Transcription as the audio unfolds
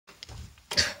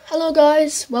Hello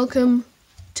guys, welcome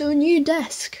to a new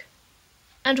desk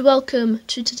and welcome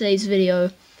to today's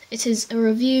video. It is a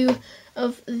review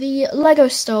of the LEGO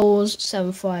Star Wars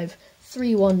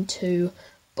 75312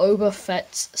 Boba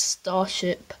Fett's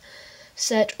Starship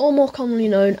set, or more commonly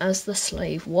known as the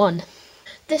Slave One.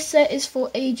 This set is for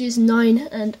ages 9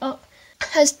 and up,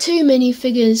 has 2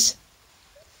 minifigures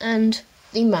and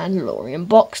the Mandalorian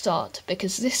box art,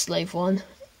 because this Slave One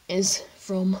is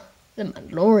from the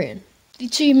Mandalorian. The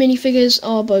 2 minifigures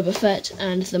are Boba Fett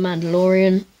and the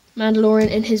Mandalorian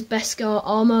in his Beskar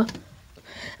armour.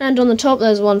 And on the top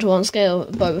there's a 1:1 scale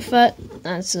of Boba Fett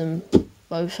and some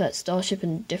Boba Fett Starship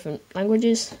in different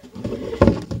languages.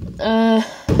 On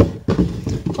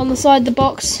the side of the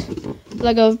box,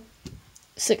 LEGO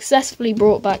successfully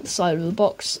brought back the side of the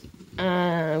box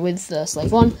with the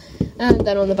Slave One. And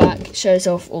then on the back shows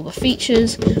off all the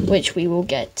features, which we will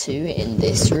get to in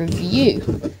this review.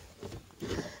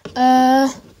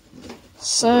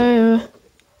 So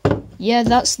yeah,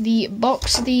 that's the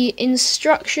box. The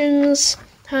instructions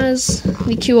has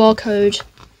the QR code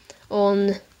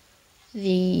on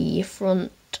the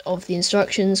front of the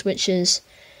instructions, which is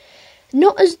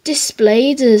not as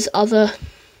displayed as other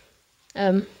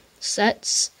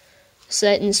set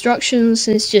instructions.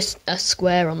 It's just a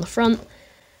square on the front,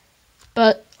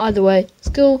 but either way it's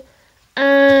cool.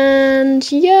 And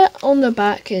yeah, on the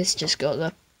back it's just got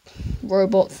the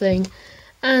robot thing,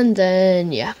 and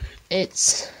then yeah,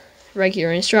 it's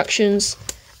regular instructions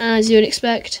as you would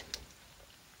expect.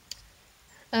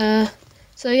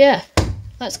 So yeah,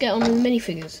 let's get on with the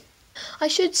minifigures. I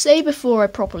should say before I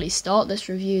properly start this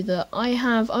review that I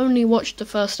have only watched the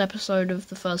first episode of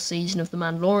the first season of The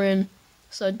Mandalorian,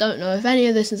 so I don't know if any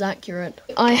of this is accurate.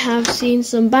 I have seen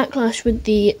some backlash with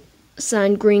the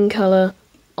sand green colour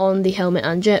on the helmet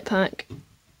and jetpack,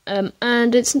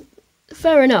 and it's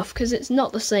fair enough, because it's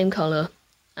not the same colour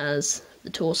as the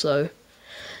torso,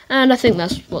 and I think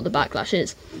that's what the backlash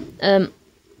is.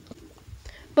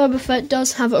 Boba Fett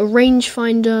does have a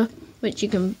rangefinder, which you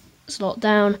can slot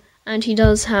down, and he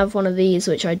does have one of these,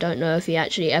 which I don't know if he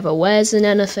actually ever wears in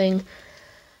anything,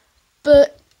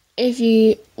 but if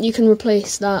you can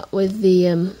replace that with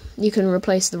the, you can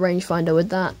replace the rangefinder with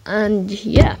that, and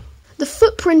yeah. The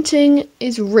footprinting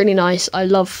is really nice. I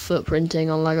love footprinting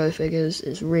on LEGO figures.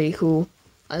 It's really cool.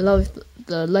 I love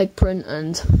the leg print,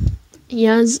 and he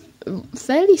has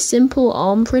fairly simple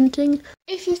arm printing.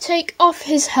 If you take off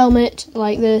his helmet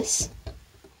like this,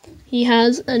 he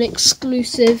has an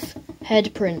exclusive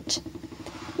head print,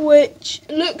 which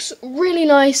looks really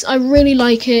nice. I really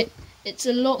like it. It's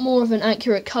a lot more of an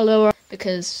accurate colour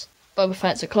because Boba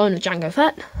Fett's a clone of Jango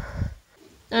Fett.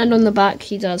 And on the back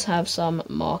he does have some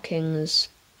markings.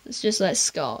 It's just like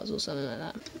scars or something like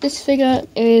that. This figure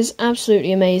is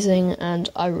absolutely amazing and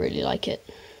I really like it.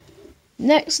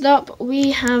 Next up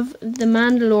we have the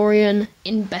Mandalorian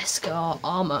in Beskar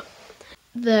armour.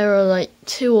 There are like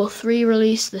 2 or 3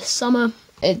 released this summer.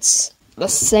 It's the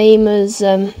same as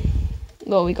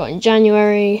what we got in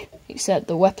January, except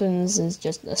the weapons is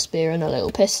just a spear and a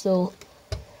little pistol.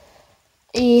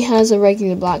 He has a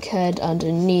regular black head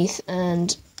underneath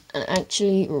and an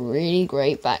actually really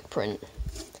great back print.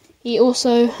 He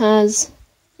also has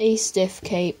a stiff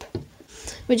cape,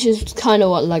 which is kind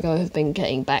of what LEGO have been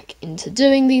getting back into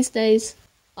doing these days.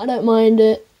 I don't mind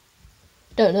it.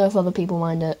 Don't know if other people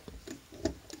mind it.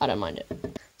 I don't mind it.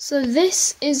 So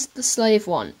this is the Slave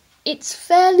One. It's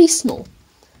fairly small.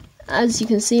 As you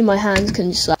can see, my hands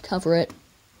can just like cover it.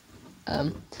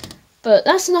 But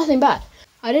that's nothing bad.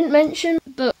 I didn't mention,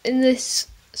 but in this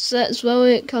set as well,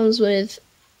 it comes with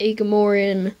a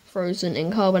Gamorrean frozen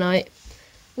in carbonite,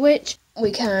 which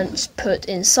we can put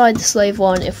inside the Slave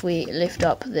One. If we lift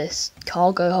up this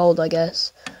cargo hold, I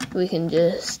guess, we can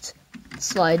just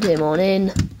slide him on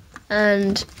in,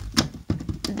 and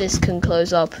this can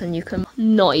close up and you can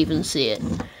not even see it.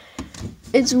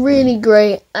 It's really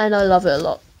great and I love it a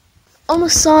lot. On the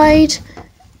side,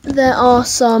 there are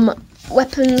some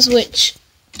weapons which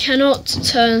cannot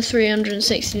turn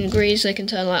 360 degrees, they can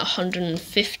turn like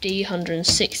 150,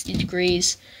 160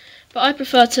 degrees, but I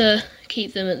prefer to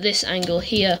keep them at this angle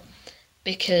here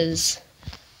because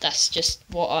that's just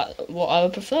what I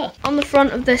would prefer. On the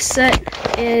front of this set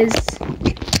is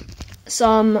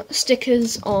some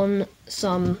stickers on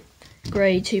some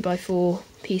grey 2x4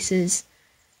 pieces,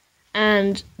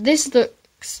 and this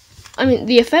looks, I mean,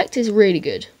 the effect is really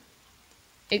good,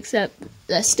 except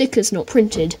the sticker's not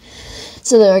printed.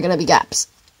 So there are going to be gaps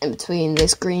in between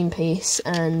this green piece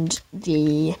and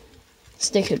the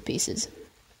stickered pieces.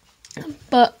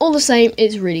 But all the same,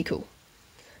 it's really cool.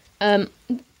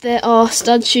 There are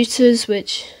stud shooters,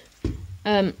 which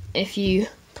if you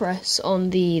press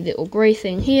on the little grey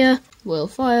thing here, will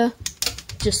fire,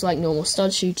 just like normal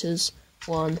stud shooters.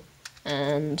 1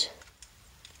 and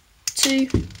 2.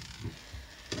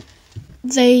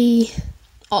 They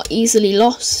are easily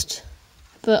lost,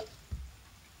 but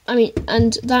I mean,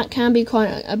 and that can be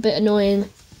quite a bit annoying,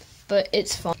 but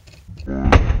it's fine.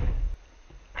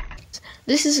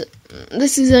 This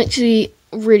is actually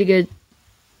a really good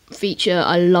feature.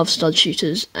 I love stud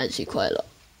shooters actually quite a lot.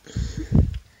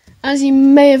 As you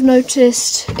may have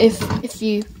noticed, if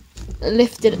you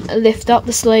lift up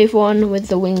the slave one with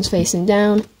the wings facing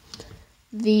down,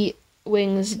 the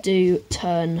wings do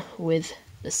turn with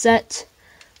the set,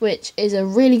 which is a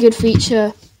really good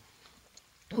feature,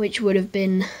 which would have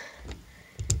been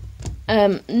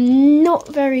not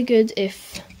very good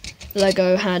if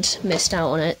LEGO had missed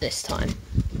out on it this time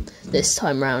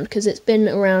round, because it's been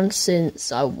around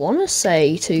since, I want to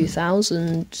say,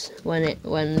 2000, when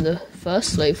the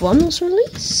first Slave 1 was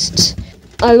released.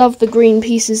 I love the green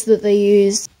pieces that they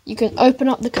used. You can open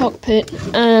up the cockpit,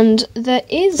 and there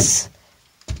is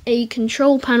a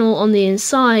control panel on the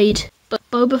inside, but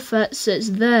Boba Fett sits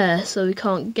there, so we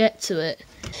can't get to it.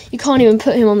 You can't even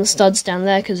put him on the studs down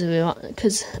there because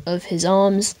of his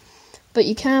arms, but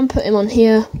you can put him on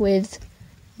here with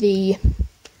the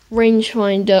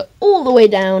rangefinder all the way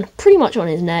down, pretty much on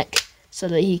his neck, so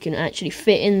that he can actually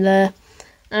fit in there.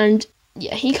 And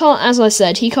yeah, he can't, as I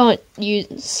said, he can't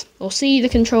use or see the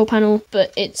control panel,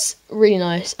 but it's really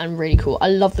nice and really cool. I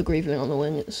love the grooving on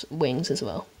the wings as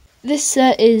well. This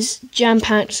set is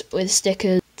jam-packed with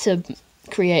stickers to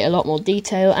create a lot more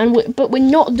detail, but we're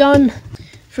not done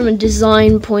from a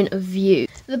design point of view.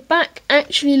 The back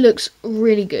actually looks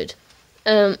really good.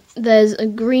 There's a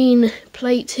green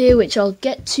plate here, which I'll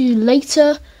get to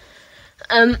later.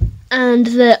 And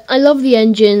I love the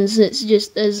engines. It's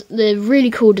just they're really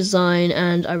cool design,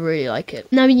 and I really like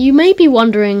it. Now you may be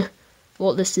wondering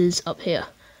what this is up here.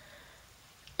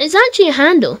 It's actually a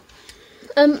handle.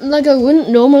 LEGO wouldn't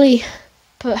normally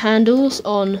put handles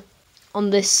on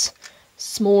this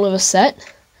small of a set.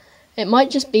 It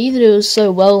might just be that it was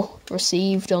so well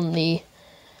received on the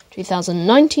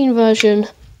 2019 version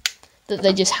that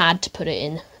they just had to put it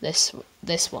in this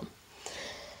one.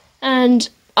 And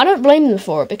I don't blame them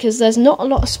for it, because there's not a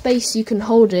lot of space you can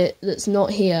hold it that's not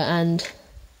here, and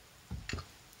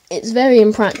it's very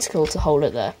impractical to hold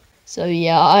it there. So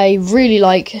yeah, I really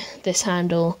like this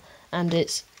handle, and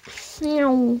it's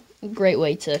a great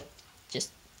way to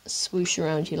just swoosh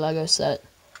around your LEGO set.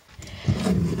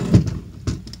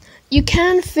 You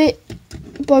can fit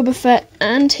Boba Fett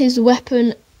and his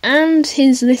weapon and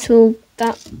his little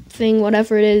that thing,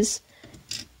 whatever it is,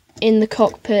 in the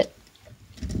cockpit.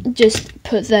 Just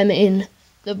put them in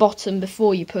the bottom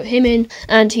before you put him in,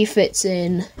 and he fits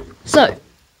in. So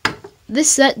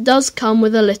this set does come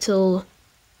with a little,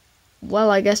 well,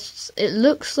 I guess it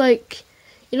looks like,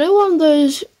 you know, one of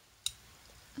those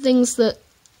things that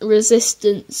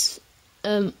resistance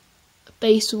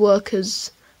base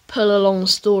workers pull along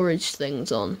storage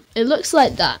things on. It looks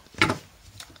like that,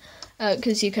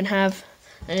 because you can have,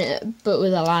 but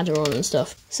with a ladder on and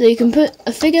stuff. So you can put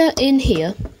a figure in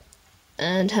here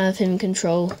and have him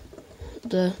control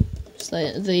the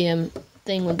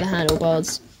thing with the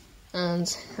handlebars, and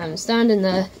have him standing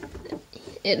there.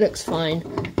 It looks fine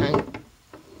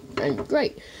and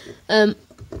great.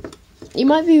 You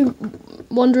might be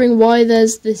wondering why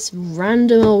there's this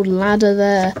random old ladder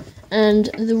there, and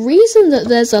the reason that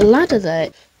there's a ladder there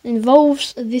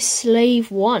involves this Slave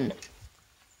 1.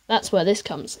 That's where this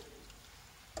comes.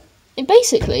 And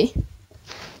basically,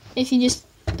 if you just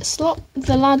slot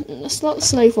the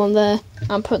Slave 1 there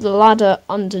and put the ladder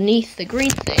underneath the green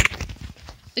thing,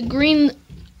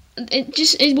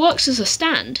 it works as a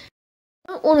stand.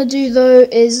 What I don't want to do though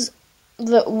is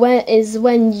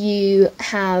when you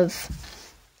have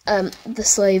the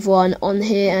Slave 1 on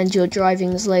here and you're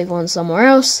driving the Slave 1 somewhere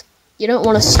else, you don't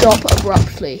want to stop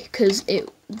abruptly, because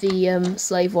the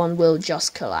Slave 1 will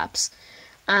just collapse,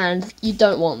 and you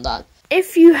don't want that.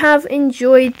 If you have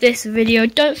enjoyed this video,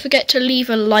 don't forget to leave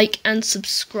a like and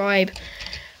subscribe.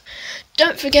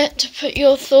 Don't forget to put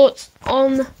your thoughts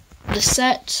on the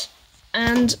set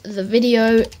and the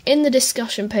video in the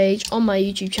discussion page on my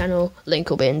YouTube channel. Link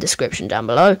will be in the description down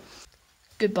below.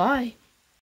 Goodbye.